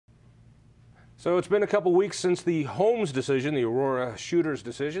So it's been a couple weeks since the Holmes decision, the Aurora shooters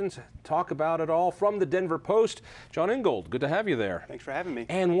decisions. Talk about it all from the Denver Post. Jon Ingold, good to have you there. Thanks for having me.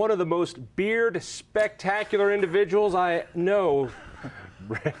 And one of the most beard spectacular individuals I know,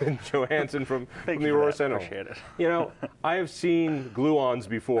 Brandon Johansson from the Aurora Sentinel. Appreciate it. You know, I have seen glue-ons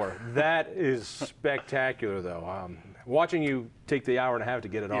before. That is spectacular, though. Watching you take the hour and a half to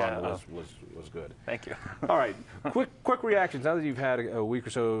get it on was good. Thank you. All right, quick reactions. Now that you've had a week or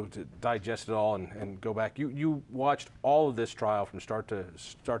so to digest it all and go back, you watched all of this trial from start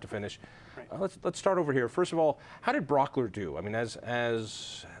to finish. Right. Let's start over here. First of all, how did Brauchler do? I mean,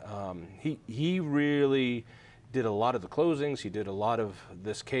 he really did a lot of the closings. He did a lot of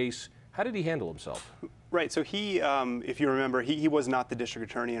this case. How did he handle himself? Right, so he, if you remember, he was not the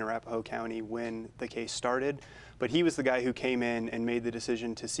district attorney in Arapahoe County when the case started, but he was the guy who came in and made the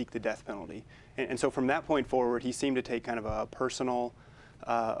decision to seek the death penalty. And so from that point forward, he seemed to take kind of a personal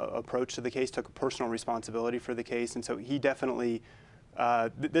approach to the case, took a personal responsibility for the case, and so he definitely,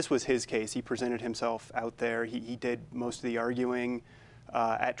 this was his case. He presented himself out there. He did most of the arguing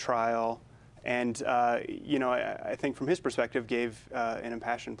at trial. And, you know, I think from his perspective gave an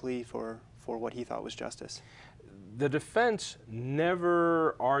impassioned plea for what he thought was justice. The defense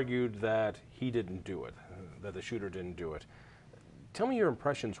never argued that he didn't do it, that the shooter didn't do it. Tell me your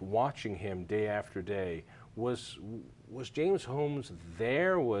impressions watching him day after day. Was James Holmes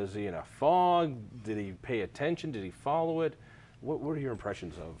there? Was he in a fog? Did he pay attention? Did he follow it? What are your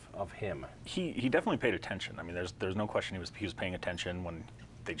impressions of him? He definitely paid attention. I mean, there's no question he was paying attention when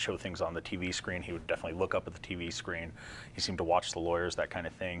they'd show things on the TV screen. He would definitely look up at the TV screen. He seemed to watch the lawyers, that kind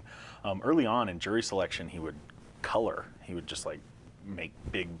of thing. Early on in jury selection, he would color. He would just like make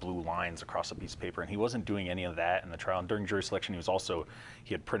big blue lines across a piece of paper, and he wasn't doing any of that in the trial. And during jury selection,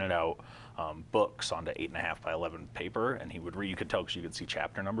 he had printed out books onto 8.5 by 11 paper, and he would read. You could tell because you could see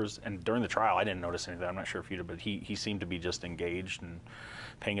chapter numbers. And during the trial, I didn't notice any of that. I'm not sure if you did, but he seemed to be just engaged and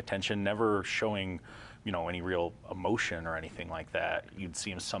paying attention, never showing, you know, any real emotion or anything like that. You'd see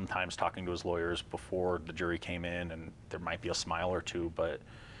him sometimes talking to his lawyers before the jury came in, and there might be a smile or two, but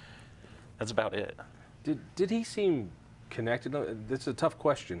that's about it. Did he seem connected? This is a tough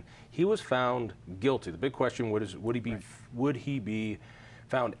question. He was found guilty. The big question would he be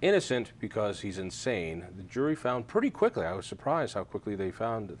found innocent because he's insane? The jury found pretty quickly. I was surprised how quickly they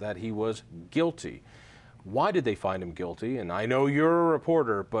found that he was guilty. Why did they find him guilty? And I know you're a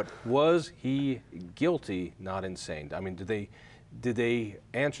reporter, but was he guilty, not insane? I mean, did they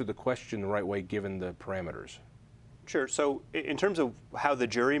answer the question the right way given the parameters? Sure. So in terms of how the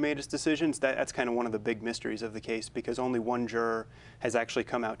jury made its decisions, that's kind of one of the big mysteries of the case, because only one juror has actually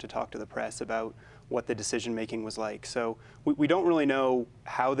come out to talk to the press about what the decision making was like. So we don't really know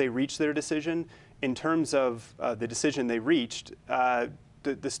how they reached their decision. In terms of the decision they reached,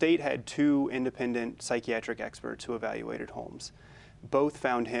 the state had two independent psychiatric experts who evaluated Holmes. Both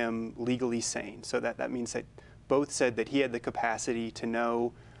found him legally sane. So that means that both said that he had the capacity to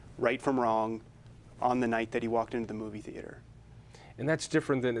know right from wrong on the night that he walked into the movie theater. And that's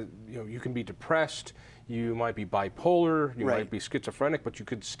different than, you know, you can be depressed, you might be bipolar, you might be schizophrenic, but you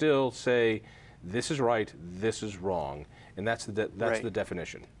could still say, this is right, this is wrong. And that's the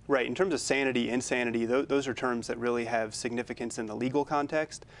definition. Right. In terms of sanity, insanity, those are terms that really have significance in the legal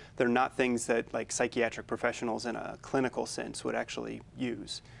context. They're not things that like psychiatric professionals in a clinical sense would actually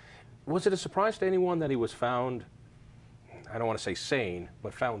use. Was it a surprise to anyone that he was found, I don't want to say sane,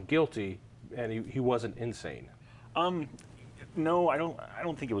 but found guilty and he wasn't insane? No, I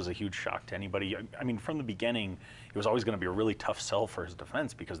don't think it was a huge shock to anybody. I mean, from the beginning, it was always going to be a really tough sell for his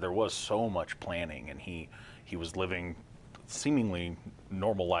defense because there was so much planning, and he was living seemingly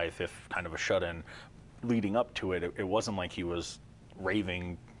normal life, if kind of a shut-in, leading up to it. It wasn't like he was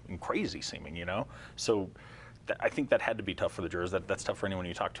raving and crazy seeming, you know? So I think that had to be tough for the jurors. That's tough for anyone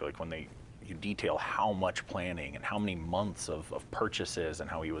you talk to, like when you detail how much planning and how many months of purchases and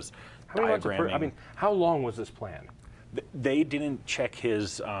how he was diagramming. I mean, how long was this plan? They didn't check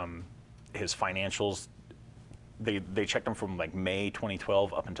his financials. They checked him from like May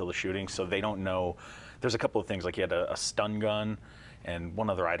 2012 up until the shooting, so they don't know. There's a couple of things, like he had a stun gun and one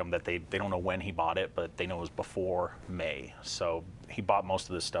other item that they don't know when he bought it, but they know it was before May. So he bought most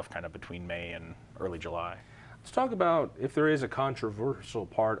of this stuff kind of between May and early July. Let's talk about, if there is a controversial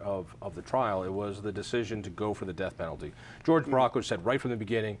part of the trial, it was the decision to go for the death penalty. George Brauchler said right from the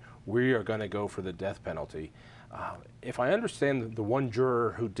beginning, we are going to go for the death penalty. If I understand the one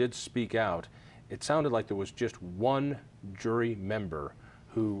juror who did speak out, it sounded like there was just one jury member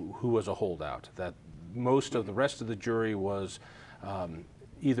who was a holdout, that most of the rest of the jury was,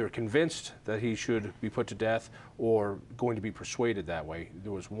 either convinced that he should be put to death or going to be persuaded that way.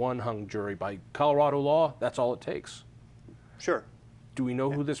 There was one hung jury. By Colorado law, that's all it takes. Sure. Do we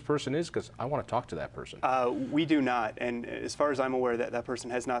know who this person is? Because I want to talk to that person. We do not, and as far as I'm aware, that person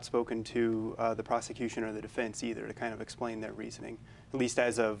has not spoken to the prosecution or the defense either to kind of explain their reasoning, at least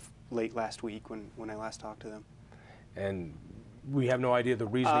as of late last week when I last talked to them. And we have no idea the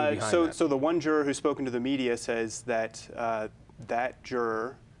reasoning behind that. So the one juror who's spoken to the media says that that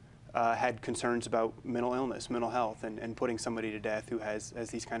juror had concerns about mental illness, mental health, and putting somebody to death who has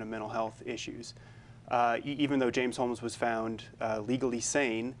these kind of mental health issues. Even though James Holmes was found legally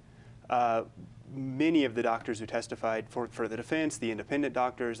sane, many of the doctors who testified for the defense, the independent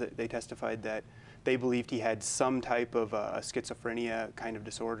doctors, they testified that they believed he had some type of a schizophrenia kind of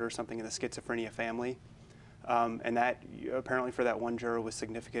disorder, something in the schizophrenia family. And that apparently for that one juror was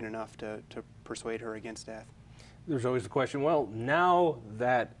significant enough to persuade her against death. There's always the question, well, now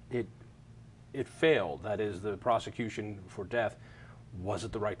that it failed, that is the prosecution for death, was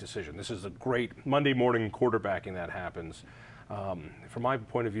it the right decision? This is a great Monday morning quarterbacking that happens. From my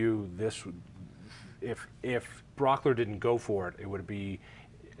point of view, if Brockler didn't go for it, it would be,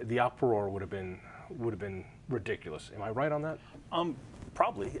 the uproar would have been ridiculous. Am I right on that?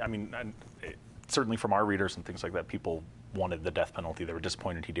 Probably. I mean, certainly from our readers and things like that, people wanted the death penalty. They were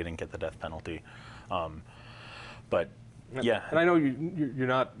disappointed he didn't get the death penalty. But yeah, and I know you're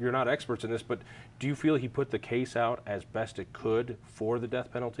not experts in this, but do you feel he put the case out as best it could for the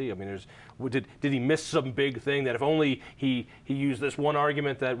death penalty? I mean, did he miss some big thing that if only he used this one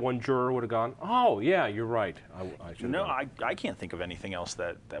argument that one juror would have gone, oh yeah, you're right. I can't think of anything else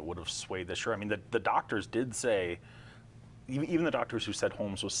that would have swayed this juror. I mean, the doctors did say, even the doctors who said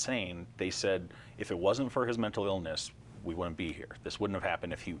Holmes was sane, they said if it wasn't for his mental illness, we wouldn't be here. This wouldn't have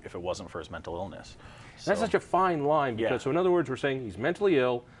happened if it wasn't for his mental illness. So, that's such a fine line, because yeah. So in other words, we're saying he's mentally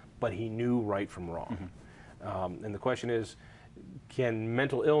ill, but he knew right from wrong. Mm-hmm. And the question is, can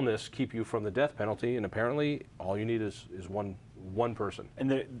mental illness keep you from the death penalty? And apparently, all you need is one person.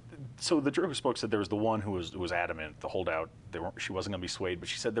 And so the juror who spoke said there was the one who was adamant, the holdout. She wasn't going to be swayed, but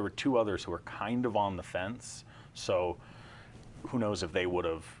she said there were two others who were kind of on the fence. So who knows if they would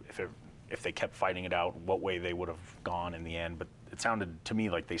have, if they kept fighting it out, what way they would have gone in the end. But it sounded to me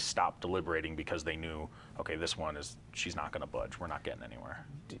like they stopped deliberating because they knew, okay, this one she's not going to budge. We're not getting anywhere.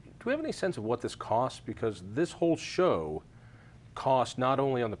 Do we have any sense of what this costs? Because this whole show cost not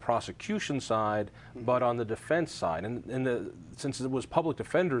only on the prosecution side, but on the defense side. And since it was public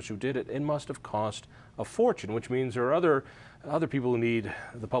defenders who did it, it must have cost a fortune, which means there are other people who need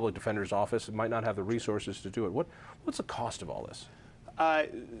the public defender's office and might not have the resources to do it. What's the cost of all this?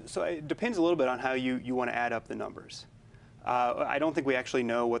 So it depends a little bit on how you want to add up the numbers. I don't think we actually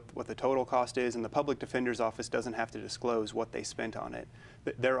know what the total cost is, and the public defender's office doesn't have to disclose what they spent on it.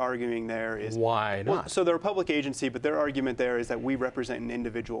 Their arguing there is... Why not? Well, so they're a public agency, but their argument there is that we represent an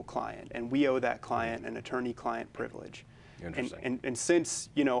individual client, and we owe that client an attorney-client privilege. Interesting. And since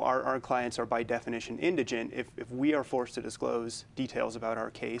our clients are by definition indigent, if we are forced to disclose details about our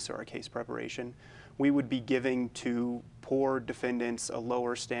case or our case preparation, we would be giving to poor defendants a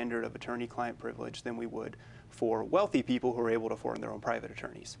lower standard of attorney-client privilege than we would for wealthy people who are able to afford their own private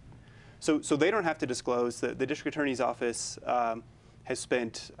attorneys. So they don't have to disclose. The district attorney's office has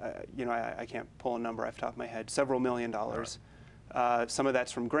spent, I can't pull a number off the top of my head, several $1 million. Right. Some of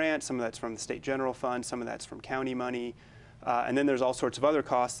that's from grants, some of that's from the state general fund, some of that's from county money. And then there's all sorts of other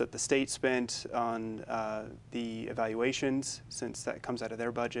costs that the state spent on the evaluations, since that comes out of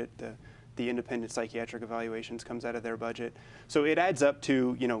their budget. The independent psychiatric evaluations comes out of their budget. So it adds up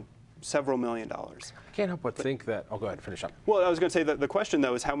to, several $1 million. I can't help but think that, oh, go ahead, finish up. Well, I was going to say that the question,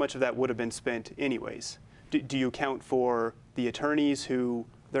 though, is how much of that would have been spent anyways? Do you count for the attorneys who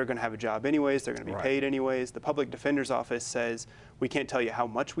they're going to have a job anyways, they're going to be paid anyways? The public defender's office says, we can't tell you how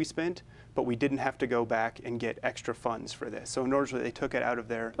much we spent, but we didn't have to go back and get extra funds for this. So in order, they took it out of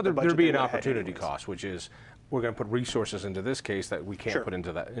their budget. There'd be an opportunity cost, which is we're going to put resources into this case that we can't put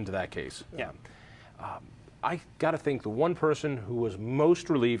into that case. Yeah. I got to think the one person who was most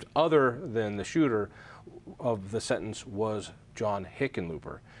relieved, other than the shooter, of the sentence was John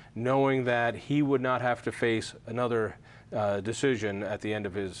Hickenlooper, knowing that he would not have to face another decision at the end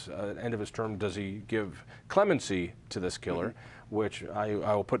of his term. Does he give clemency to this killer? Which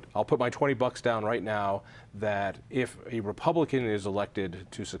I'll put my $20 down right now that if a Republican is elected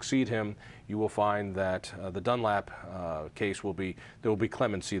to succeed him, you will find that the Dunlap case there will be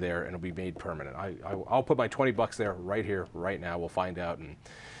clemency there, and it'll be made permanent. I'll put my $20 there right here, right now. We'll find out in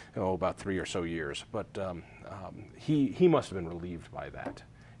about 3 or so years. But he must have been relieved by that.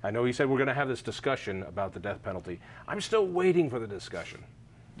 I know he said we're going to have this discussion about the death penalty. I'm still waiting for the discussion.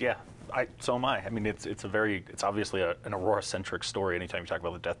 Yeah, so am I. I mean, it's obviously an Aurora-centric story. Anytime you talk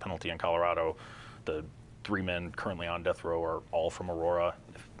about the death penalty in Colorado, the 3 men currently on death row are all from Aurora.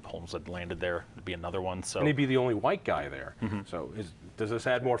 If Holmes had landed there, it'd be another one. So, and he'd be the only white guy there. So does this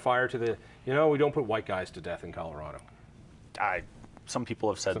add more fire to the, we don't put white guys to death in Colorado? Some people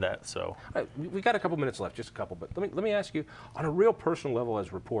have said that. So we got a couple minutes left, just a couple. But let me ask you, on a real personal level,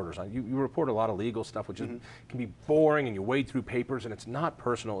 as reporters, you report a lot of legal stuff, which can be boring, and you wade through papers, and it's not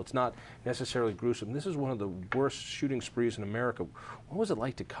personal, it's not necessarily gruesome. This is one of the worst shooting sprees in America. What was it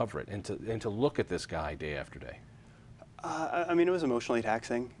like to cover it and to look at this guy day after day? I mean, it was emotionally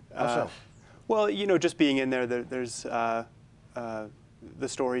taxing. How so? Well, just being in there, there's the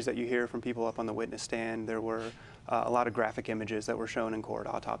stories that you hear from people up on the witness stand. There were a lot of graphic images that were shown in court,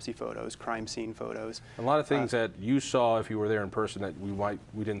 autopsy photos, crime scene photos. A lot of things that you saw if you were there in person that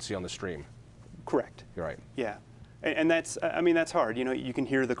we didn't see on the stream. Correct. You're right. Yeah, and that's, I mean, that's hard. You can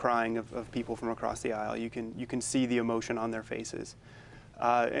hear the crying of people from across the aisle. You can see the emotion on their faces,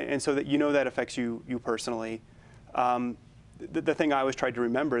 and so that that affects you personally. The thing I always tried to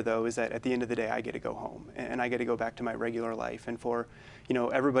remember, though, is that at the end of the day, I get to go home and I get to go back to my regular life. And for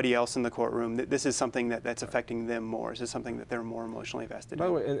everybody else in the courtroom, this is something that's affecting them more. This is something that they're more emotionally vested in. By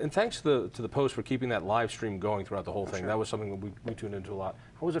the way, and thanks to the Post for keeping that live stream going throughout the whole thing. Sure. That was something that we tuned into a lot.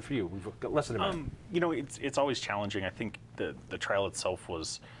 How was it for you? We've got less than a minute. It's always challenging. I think the trial itself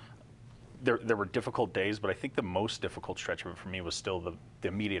was. There were difficult days, but I think the most difficult stretch of it for me was still the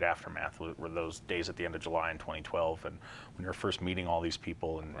immediate aftermath, were those days at the end of July in 2012, and when you're first meeting all these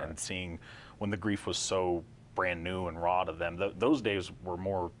people and seeing when the grief was so brand new and raw to them. Those days were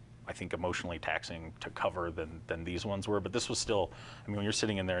more, I think, emotionally taxing to cover than these ones were. But this was still, I mean, when you're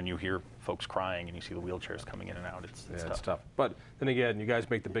sitting in there and you hear folks crying and you see the wheelchairs coming in and out, it's tough. It's tough. But then again, you guys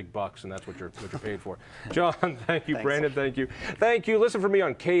make the big bucks, and that's what you're paid for. John, thank you. Thanks. Brandon, thank you. Thank you. Listen for me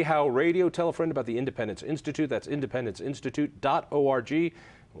on KHOW Radio. Tell a friend about the Independence Institute. That's independenceinstitute.org.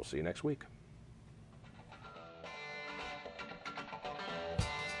 We'll see you next week.